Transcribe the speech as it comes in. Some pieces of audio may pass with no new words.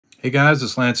Hey guys,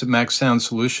 it's Lance at Mac Sound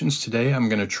Solutions. Today I'm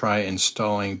going to try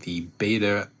installing the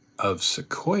beta of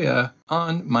Sequoia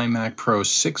on my Mac Pro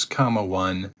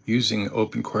 6,1 using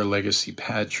Opencore Legacy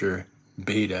Patcher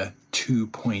Beta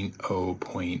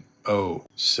 2.0.0.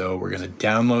 So we're going to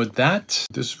download that.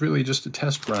 This is really just a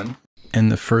test run.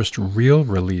 And the first real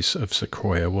release of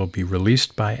Sequoia will be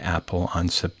released by Apple on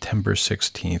September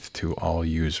 16th to all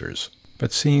users.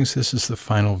 But seeing as this is the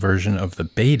final version of the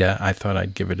beta, I thought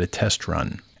I'd give it a test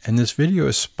run. And this video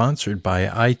is sponsored by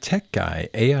iTechguy,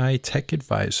 AI Tech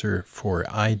Advisor for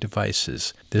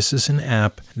iDevices. This is an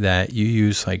app that you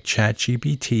use like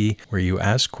ChatGPT, where you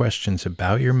ask questions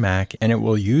about your Mac, and it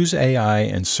will use AI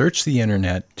and search the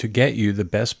internet to get you the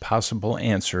best possible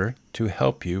answer to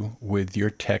help you with your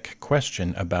tech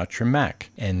question about your Mac.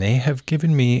 And they have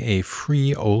given me a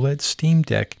free OLED Steam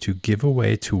Deck to give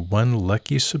away to one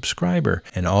lucky subscriber.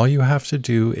 And all you have to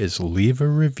do is leave a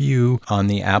review on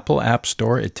the Apple App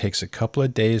Store. It takes a couple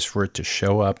of days for it to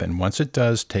show up. And once it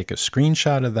does, take a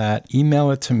screenshot of that,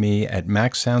 email it to me at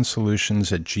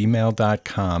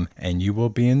macsoundsolutions@gmail.com, and you will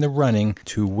be in the running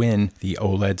to win the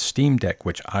OLED Steam Deck,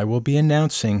 which I will be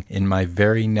announcing in my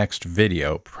very next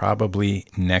video, probably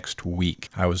next week.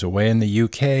 I was away in the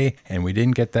UK and we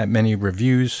didn't get that many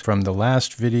reviews from the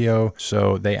last video,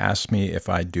 so they asked me if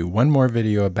I'd do one more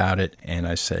video about it, and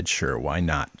I said sure, why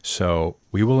not? So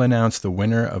we will announce the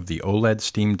winner of the OLED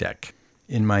Steam Deck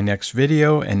in my next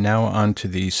video. And now on to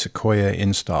the Sequoia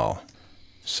install.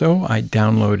 So I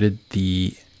downloaded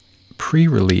the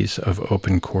pre-release of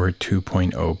Opencore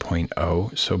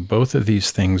 2.0.0. So both of these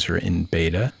things are in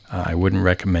beta. I wouldn't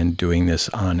recommend doing this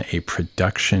on a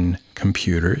production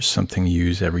computer, something you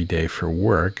use every day for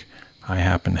work. I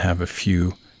happen to have a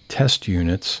few test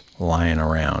units lying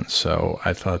around, so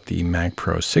I thought the Mac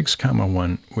Pro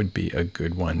 6,1 would be a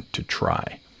good one to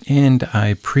try. And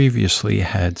I previously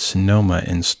had Sonoma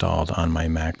installed on my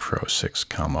Mac Pro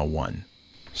 6,1.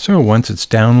 So once it's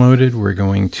downloaded, we're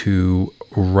going to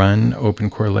run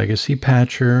Opencore Legacy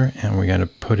Patcher, and we're going to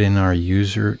put in our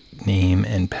username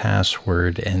and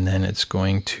password, and then it's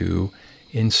going to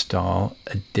install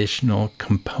additional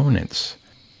components.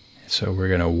 So we're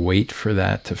going to wait for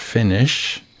that to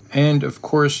finish. And of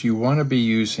course, you want to be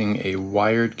using a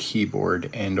wired keyboard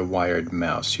and a wired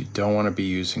mouse. You don't want to be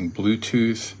using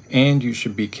Bluetooth, and you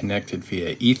should be connected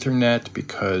via Ethernet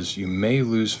because you may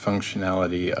lose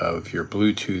functionality of your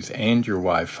Bluetooth and your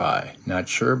Wi-Fi. Not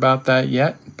sure about that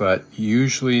yet, but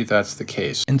usually that's the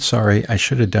case. And sorry, I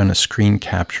should have done a screen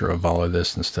capture of all of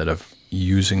this instead of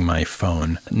using my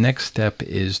phone. Next step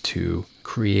is to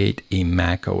create a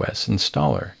Mac OS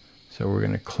installer. So we're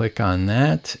going to click on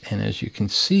that, and as you can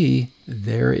see,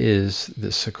 there is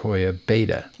the Sequoia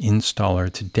beta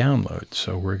installer to download.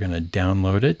 So we're going to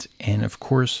download it, and of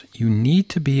course, you need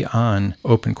to be on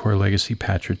Opencore Legacy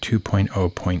Patcher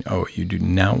 2.0.0. You do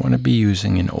not want to be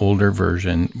using an older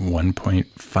version,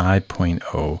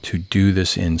 1.5.0, to do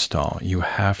this install. You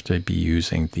have to be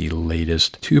using the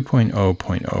latest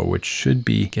 2.0.0, which should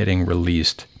be getting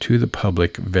released to the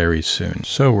public very soon.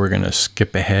 So we're going to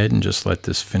skip ahead and just let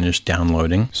this finish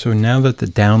downloading. So now that the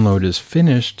download is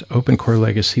finished, Opencore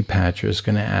Legacy Patcher is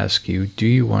going to ask you, do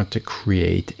you want to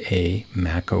create a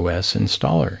Mac OS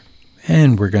installer?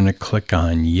 And we're going to click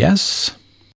on yes.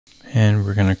 And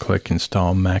we're going to click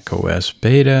install Mac OS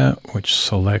beta, which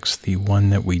selects the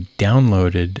one that we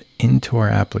downloaded into our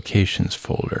applications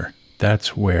folder.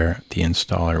 That's where the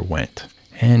installer went.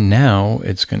 And now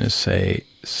it's going to say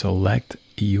select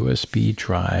USB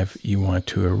drive you want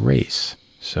to erase.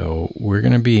 So we're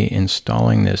going to be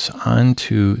installing this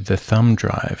onto the thumb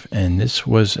drive, and this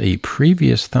was a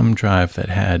previous thumb drive that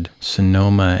had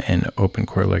Sonoma and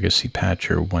Opencore Legacy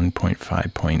Patcher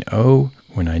 1.5.0.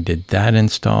 When I did that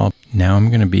install, now I'm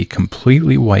going to be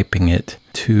completely wiping it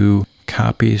to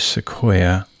copy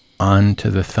Sequoia onto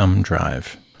the thumb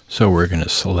drive. So we're going to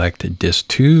select disk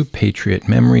 2, Patriot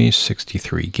memory,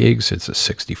 63 gigs. It's a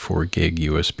 64 gig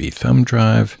USB thumb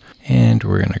drive. And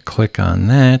we're going to click on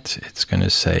that. It's going to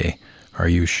say, are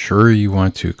you sure you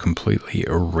want to completely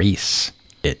erase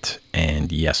it? And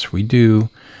yes, we do.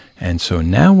 And so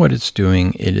now what it's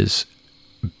doing, it is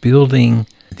building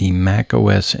the Mac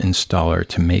OS installer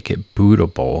to make it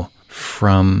bootable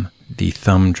from the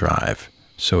thumb drive.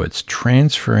 So it's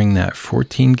transferring that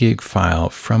 14 gig file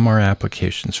from our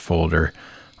applications folder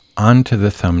onto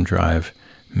the thumb drive,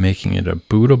 making it a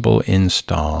bootable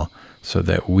install so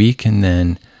that we can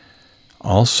then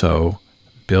also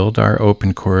build our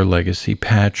Opencore Legacy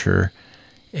Patcher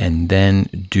and then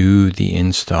do the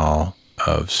install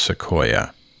of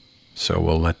Sequoia. So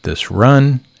we'll let this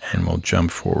run and we'll jump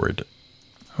forward.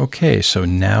 Okay, so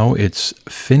now it's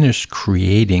finished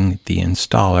creating the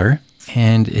installer,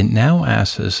 and it now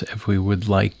asks us if we would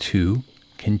like to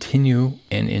continue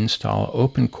and install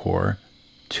Opencore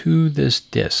to this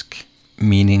disk,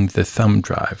 meaning the thumb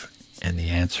drive. And the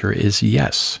answer is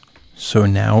yes. So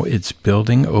now it's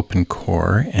building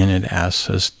Opencore, and it asks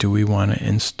us, do we want to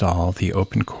install the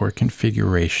Opencore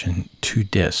configuration to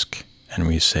disk? And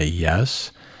we say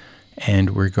yes.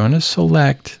 And we're going to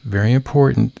select, very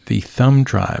important, the thumb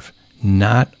drive,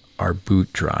 not our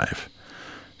boot drive.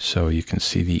 So you can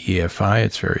see the EFI,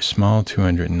 it's very small,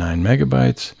 209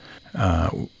 megabytes.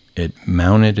 It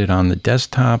mounted it on the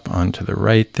desktop onto the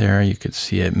right there. You could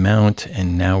see it mount,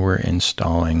 and now we're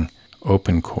installing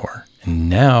Opencore. And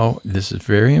now, this is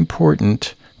very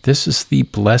important, this is the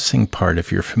blessing part.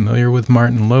 If you're familiar with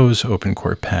Martin Lowe's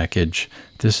Opencore package,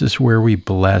 this is where we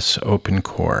bless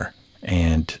Opencore,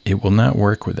 and it will not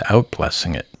work without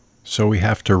blessing it. So we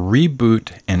have to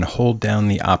reboot and hold down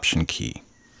the Option key.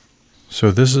 So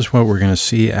this is what we're going to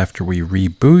see after we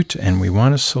reboot, and we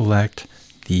want to select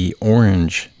the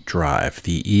orange drive,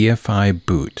 the EFI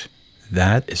boot.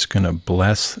 That is going to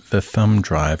bless the thumb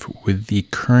drive with the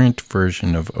current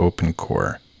version of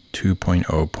Opencore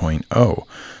 2.0.0.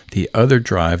 The other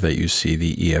drive that you see,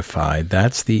 the EFI,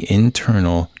 that's the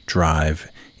internal drive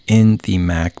in the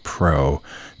Mac Pro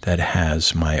that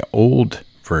has my old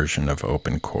version of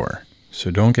Opencore.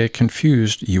 So don't get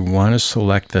confused. You want to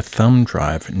select the thumb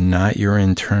drive, not your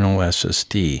internal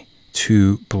SSD,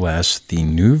 to bless the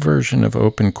new version of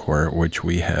Opencore, which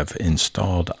we have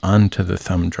installed onto the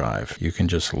thumb drive. You can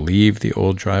just leave the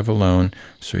old drive alone.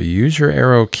 So use your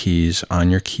arrow keys on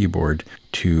your keyboard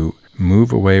to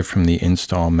move away from the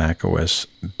install macOS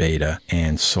beta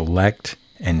and select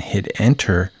and hit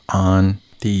enter on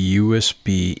the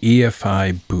USB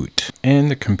EFI boot. And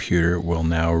the computer will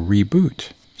now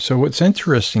reboot. So what's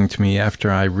interesting to me after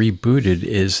I rebooted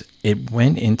is it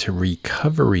went into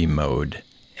recovery mode.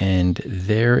 And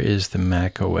there is the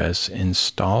macOS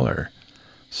installer.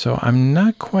 So I'm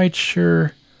not quite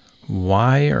sure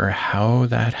why or how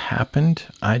that happened.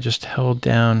 I just held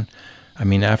down,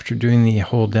 after doing the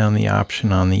hold down the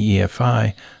option on the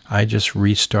EFI, I just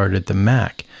restarted the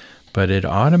Mac. But it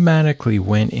automatically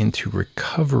went into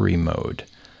recovery mode,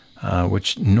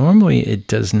 which normally it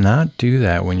does not do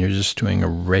that when you're just doing a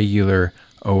regular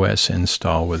OS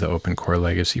install with Opencore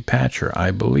Legacy Patcher, I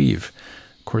believe.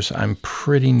 Of course, I'm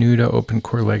pretty new to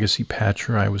Opencore Legacy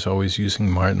Patcher. I was always using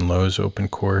Martin Lowe's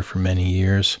Opencore for many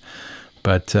years.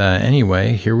 But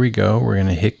anyway, here we go. We're going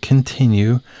to hit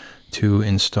continue to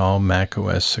install Mac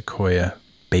OS Sequoia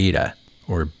Beta,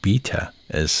 or Beta,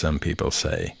 as some people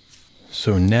say.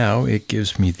 So now it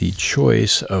gives me the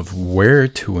choice of where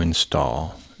to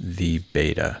install the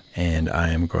beta. And I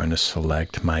am going to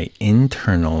select my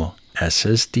internal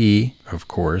SSD, of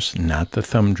course, not the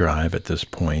thumb drive at this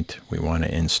point. We want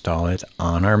to install it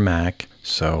on our Mac.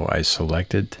 So I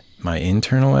selected my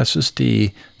internal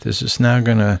SSD. This is now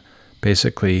going to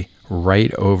basically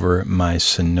write over my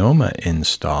Sonoma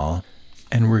install.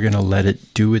 And we're going to let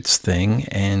it do its thing.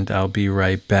 And I'll be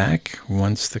right back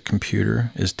once the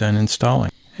computer is done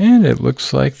installing. And it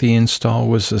looks like the install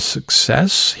was a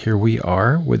success. Here we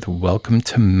are with Welcome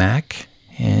to Mac.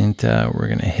 And we're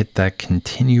going to hit that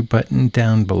continue button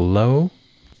down below.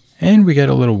 And we get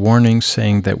a little warning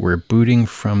saying that we're booting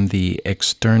from the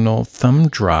external thumb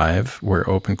drive where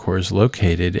Opencore is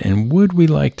located. And would we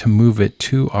like to move it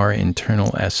to our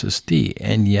internal SSD?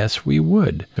 And yes, we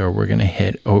would. So we're going to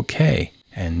hit OK.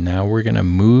 And now we're going to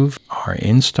move our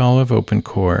install of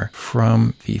Opencore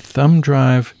from the thumb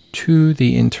drive to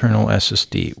the internal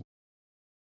SSD.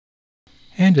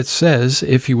 And it says,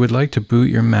 if you would like to boot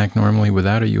your Mac normally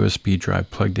without a USB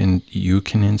drive plugged in, you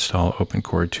can install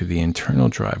Opencore to the internal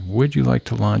drive. Would you like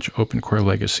to launch Opencore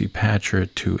Legacy Patcher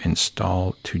to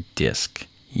install to disk?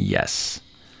 Yes.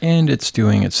 And it's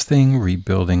doing its thing,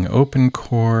 rebuilding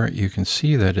Opencore. You can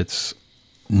see that it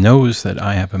knows that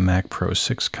I have a Mac Pro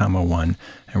 6,1,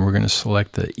 and we're going to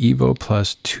select the Evo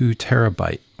Plus 2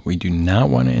 terabyte. We do not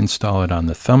want to install it on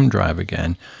the thumb drive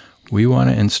again. We want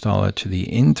to install it to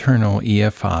the internal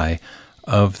EFI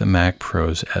of the Mac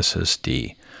Pro's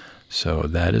SSD. So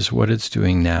that is what it's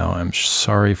doing now. I'm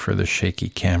sorry for the shaky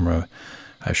camera.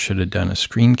 I should have done a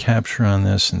screen capture on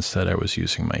this. Instead, I was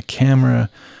using my camera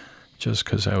just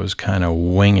because I was kind of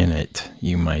winging it,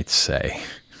 you might say.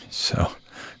 So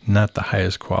not the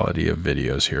highest quality of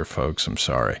videos here, folks. I'm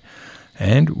sorry.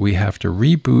 And we have to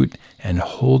reboot and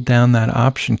hold down that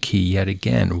option key yet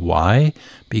again. Why?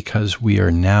 Because we are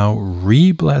now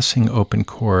re-blessing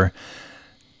Opencore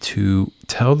to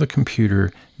tell the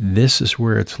computer this is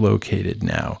where it's located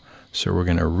now. So we're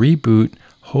going to reboot,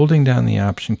 holding down the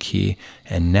Option key,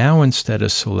 and now instead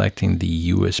of selecting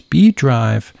the USB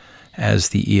drive as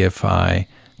the EFI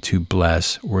to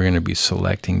bless, we're going to be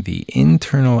selecting the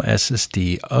internal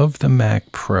SSD of the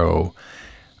Mac Pro,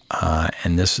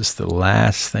 and this is the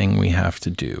last thing we have to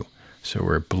do. So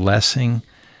we're blessing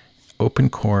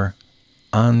Opencore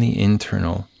on the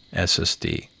internal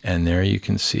SSD, and there you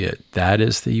can see it. That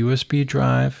is the USB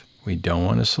drive. We don't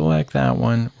want to select that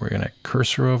one. We're going to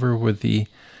cursor over with the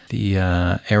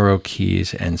arrow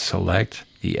keys and select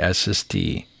the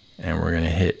SSD, and we're going to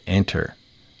hit enter,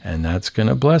 and that's going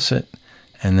to bless it.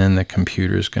 And then the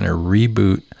computer is going to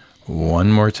reboot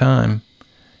one more time,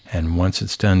 and once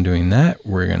it's done doing that,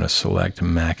 we're going to select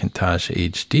Macintosh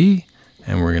HD,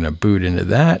 and we're going to boot into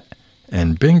that,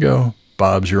 and bingo,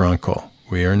 Bob's your uncle.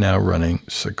 We are now running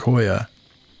Sequoia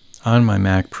on my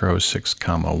Mac Pro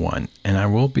 6,1, and I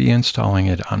will be installing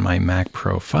it on my Mac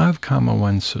Pro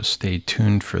 5,1, so stay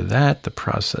tuned for that. The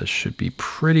process should be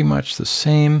pretty much the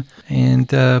same, and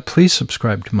please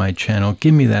subscribe to my channel.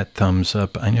 Give me that thumbs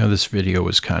up. I know this video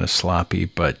was kind of sloppy,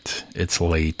 but it's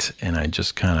late, and I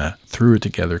just kind of threw it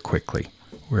together quickly.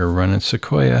 We're running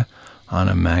Sequoia on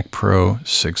a Mac Pro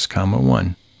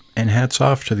 6,1. And hats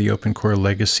off to the Opencore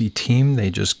Legacy team. They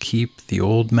just keep the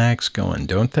old Macs going,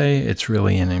 don't they? It's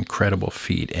really an incredible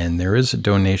feat. And there is a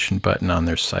donation button on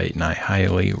their site, and I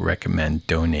highly recommend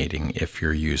donating if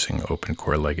you're using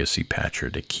Opencore Legacy Patcher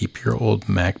to keep your old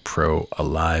Mac Pro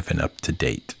alive and up to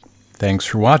date. Thanks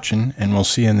for watching, and we'll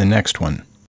see you in the next one.